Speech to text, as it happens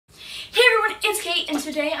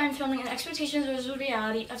Today I'm filming an Expectations vs.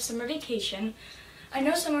 Reality of Summer Vacation. I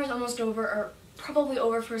know summer is almost over, or probably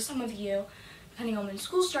over for some of you, depending on when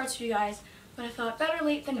school starts for you guys, but I thought better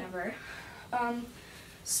late than never.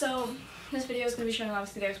 So this video is going to be showing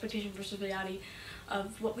obviously the expectation versus reality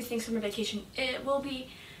of what we think summer vacation it will be,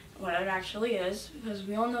 what it actually is, because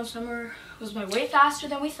we all know summer was way faster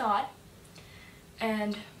than we thought,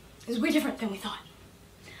 and is way different than we thought.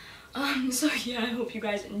 So yeah, I hope you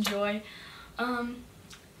guys enjoy.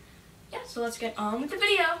 Yeah, so let's get on with the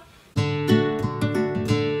video.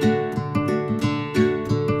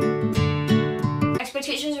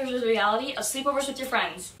 Expectations versus reality of sleepovers with your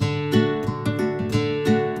friends.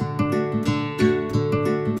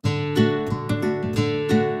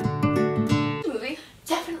 Movie?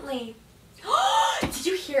 Definitely. Did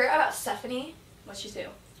you hear about Stephanie? What'd she do?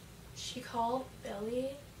 She called Billy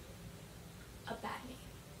a bad name.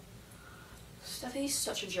 Stephanie's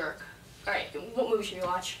such a jerk. Alright, what movie should we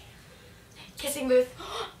watch? Kissing Booth.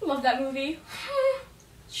 Love that movie.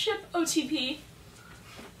 Ship OTP.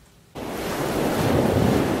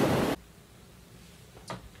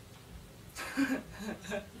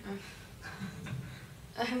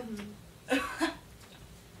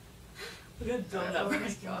 Look at dumb that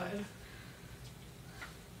was. God.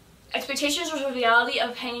 Expectations versus reality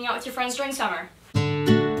of hanging out with your friends during summer.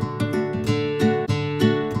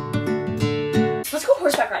 Let's go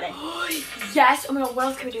horseback riding. Yes. Oh my god, what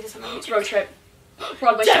else can we do this summer? Road trip.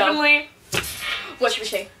 Broadway Definitely. show. What should we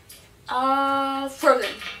say?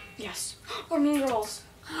 Frozen. Yes. Or Mean Girls.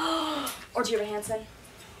 Or Dear Evan Hansen.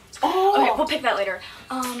 Oh. Okay, we'll pick that later.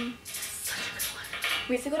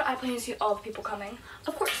 We have to go to iPlane and see all the people coming.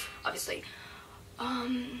 Of course, obviously.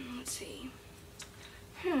 Let's see.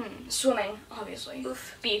 Swimming, obviously.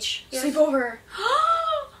 Oof. Beach. Yes. Sleepover.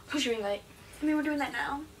 Who should we invite? I mean, we're doing that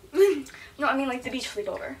now. No, I mean like the beach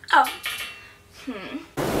sleepover. Oh.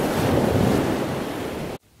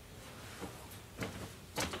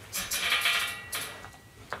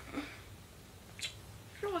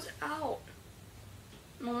 No one's out.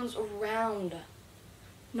 No one's around.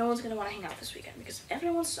 No one's gonna want to hang out this weekend because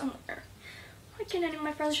everyone's somewhere. Why can't any of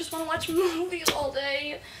my friends just want to watch movies all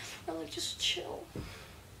day? Or like just chill.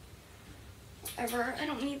 Whatever, I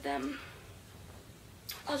don't need them.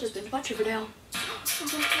 I'll just binge watch Riverdale. I'm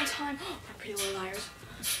going to my time. My Pretty Little Liars.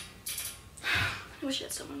 I wish I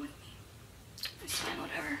had someone with me. It's fine,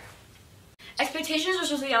 whatever. Expectations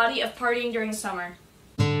versus reality of partying during summer.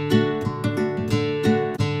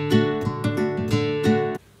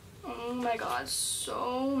 Oh my god,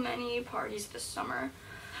 so many parties this summer.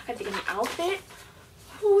 I have to get an outfit.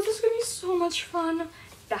 Oh, this is gonna be so much fun.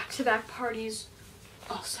 Back-to-back parties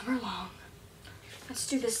all summer long. Let's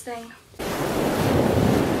do this thing.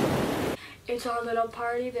 It's our little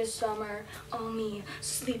party this summer. All me,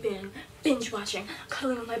 sleeping, binge watching,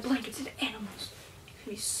 cuddling with my blankets and animals. It's gonna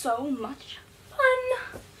be so much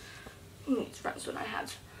fun. Who needs friends when I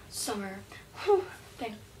have summer? Whew,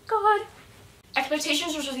 thank God.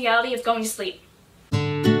 Expectations versus reality of going to sleep.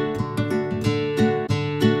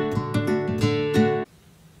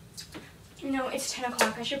 You know, it's 10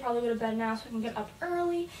 o'clock. I should probably go to bed now so I can get up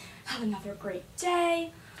early, have another great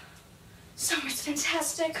day. Summer's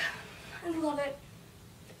fantastic. I love it.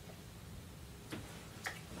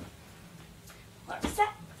 Well, I'm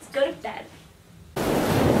set. Let's go to bed.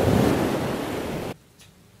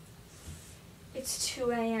 It's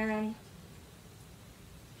 2 a.m.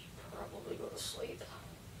 Should probably go to sleep.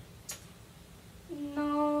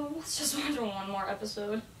 No, let's just watch one more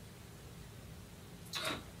episode.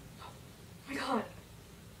 Oh my god.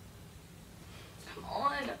 Come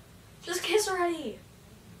on. Just kiss already.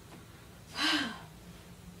 I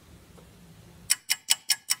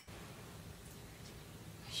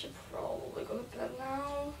should probably go to bed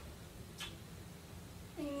now.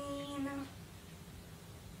 I mean,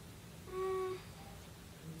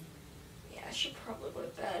 yeah, I should probably go to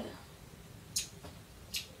bed.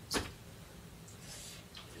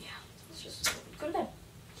 Yeah, let's just go to bed.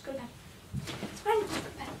 Let's go to bed. It's fine, let's go to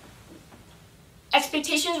bed.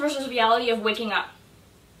 Expectations versus reality of waking up.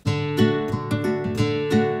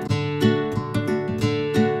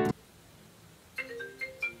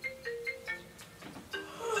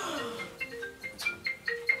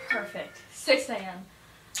 Perfect. 6 a.m.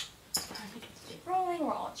 Time to get the day rolling.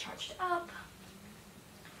 We're all charged up.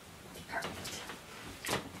 Perfect.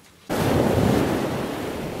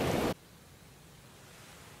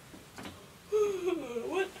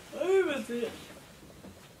 What time is it?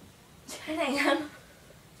 10 a.m.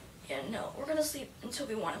 Yeah, no, we're gonna sleep until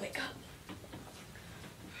we want to wake up.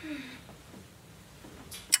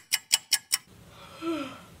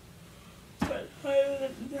 What time is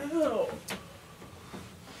it now?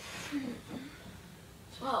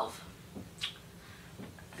 12.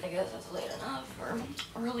 I guess that's late enough, or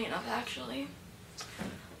early enough actually.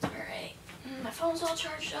 Alright, my phone's all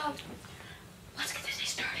charged up. Let's get this day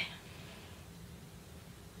started.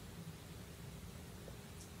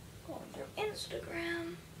 Going through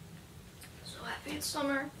Instagram. So happy it's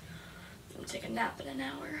summer. I'm gonna take a nap in an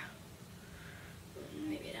hour.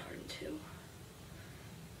 Maybe an hour and 2.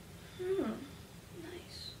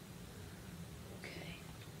 Nice. Okay.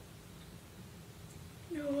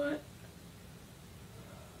 You know what?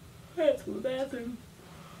 I have to go to the bathroom.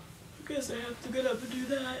 I guess I have to get up and do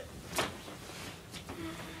that.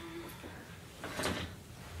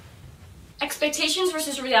 Expectations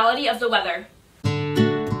versus reality of the weather.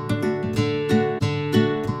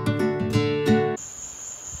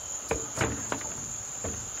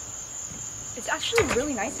 It's actually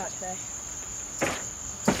really nice out today.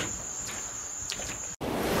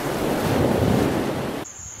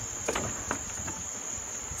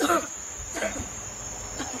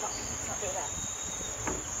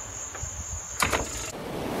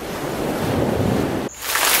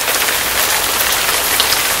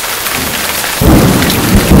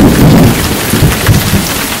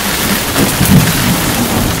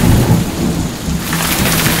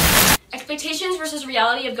 Expectations versus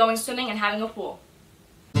reality of going swimming and having a pool.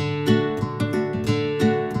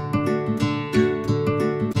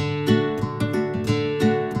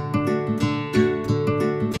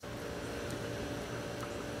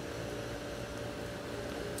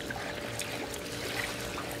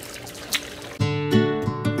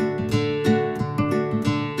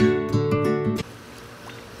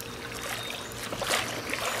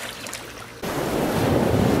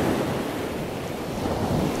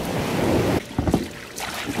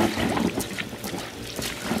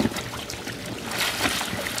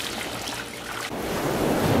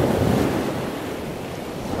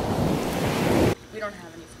 Don't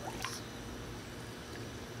have any toys.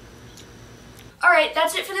 Alright,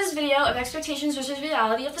 that's it for this video of expectations versus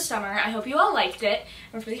reality of the summer. I hope you all liked it.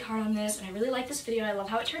 I worked really hard on this and I really like this video. I love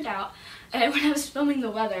how it turned out. And when I was filming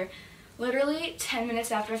the weather, literally 10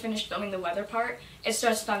 minutes after I finished filming the weather part, it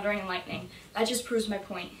starts thundering and lightning. That just proves my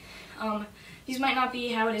point. These might not be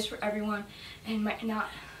how it is for everyone, and might not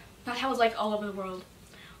how it's like all over the world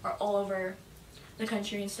or all over the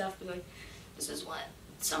country and stuff, but like, this is what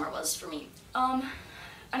summer was for me.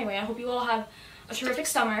 Anyway, I hope you all have a terrific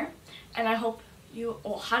summer, and I hope you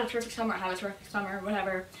all had a terrific summer,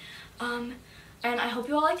 whatever. And I hope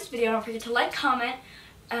you all like this video. Don't forget to like, comment,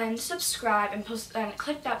 and subscribe, and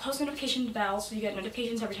click that post notification bell so you get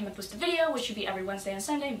notifications every time I post a video, which should be every Wednesday and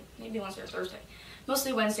Sunday, maybe Wednesday or Thursday.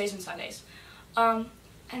 Mostly Wednesdays and Sundays.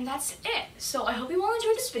 And that's it. So I hope you all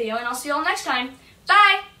enjoyed this video, and I'll see you all next time.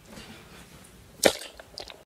 Bye!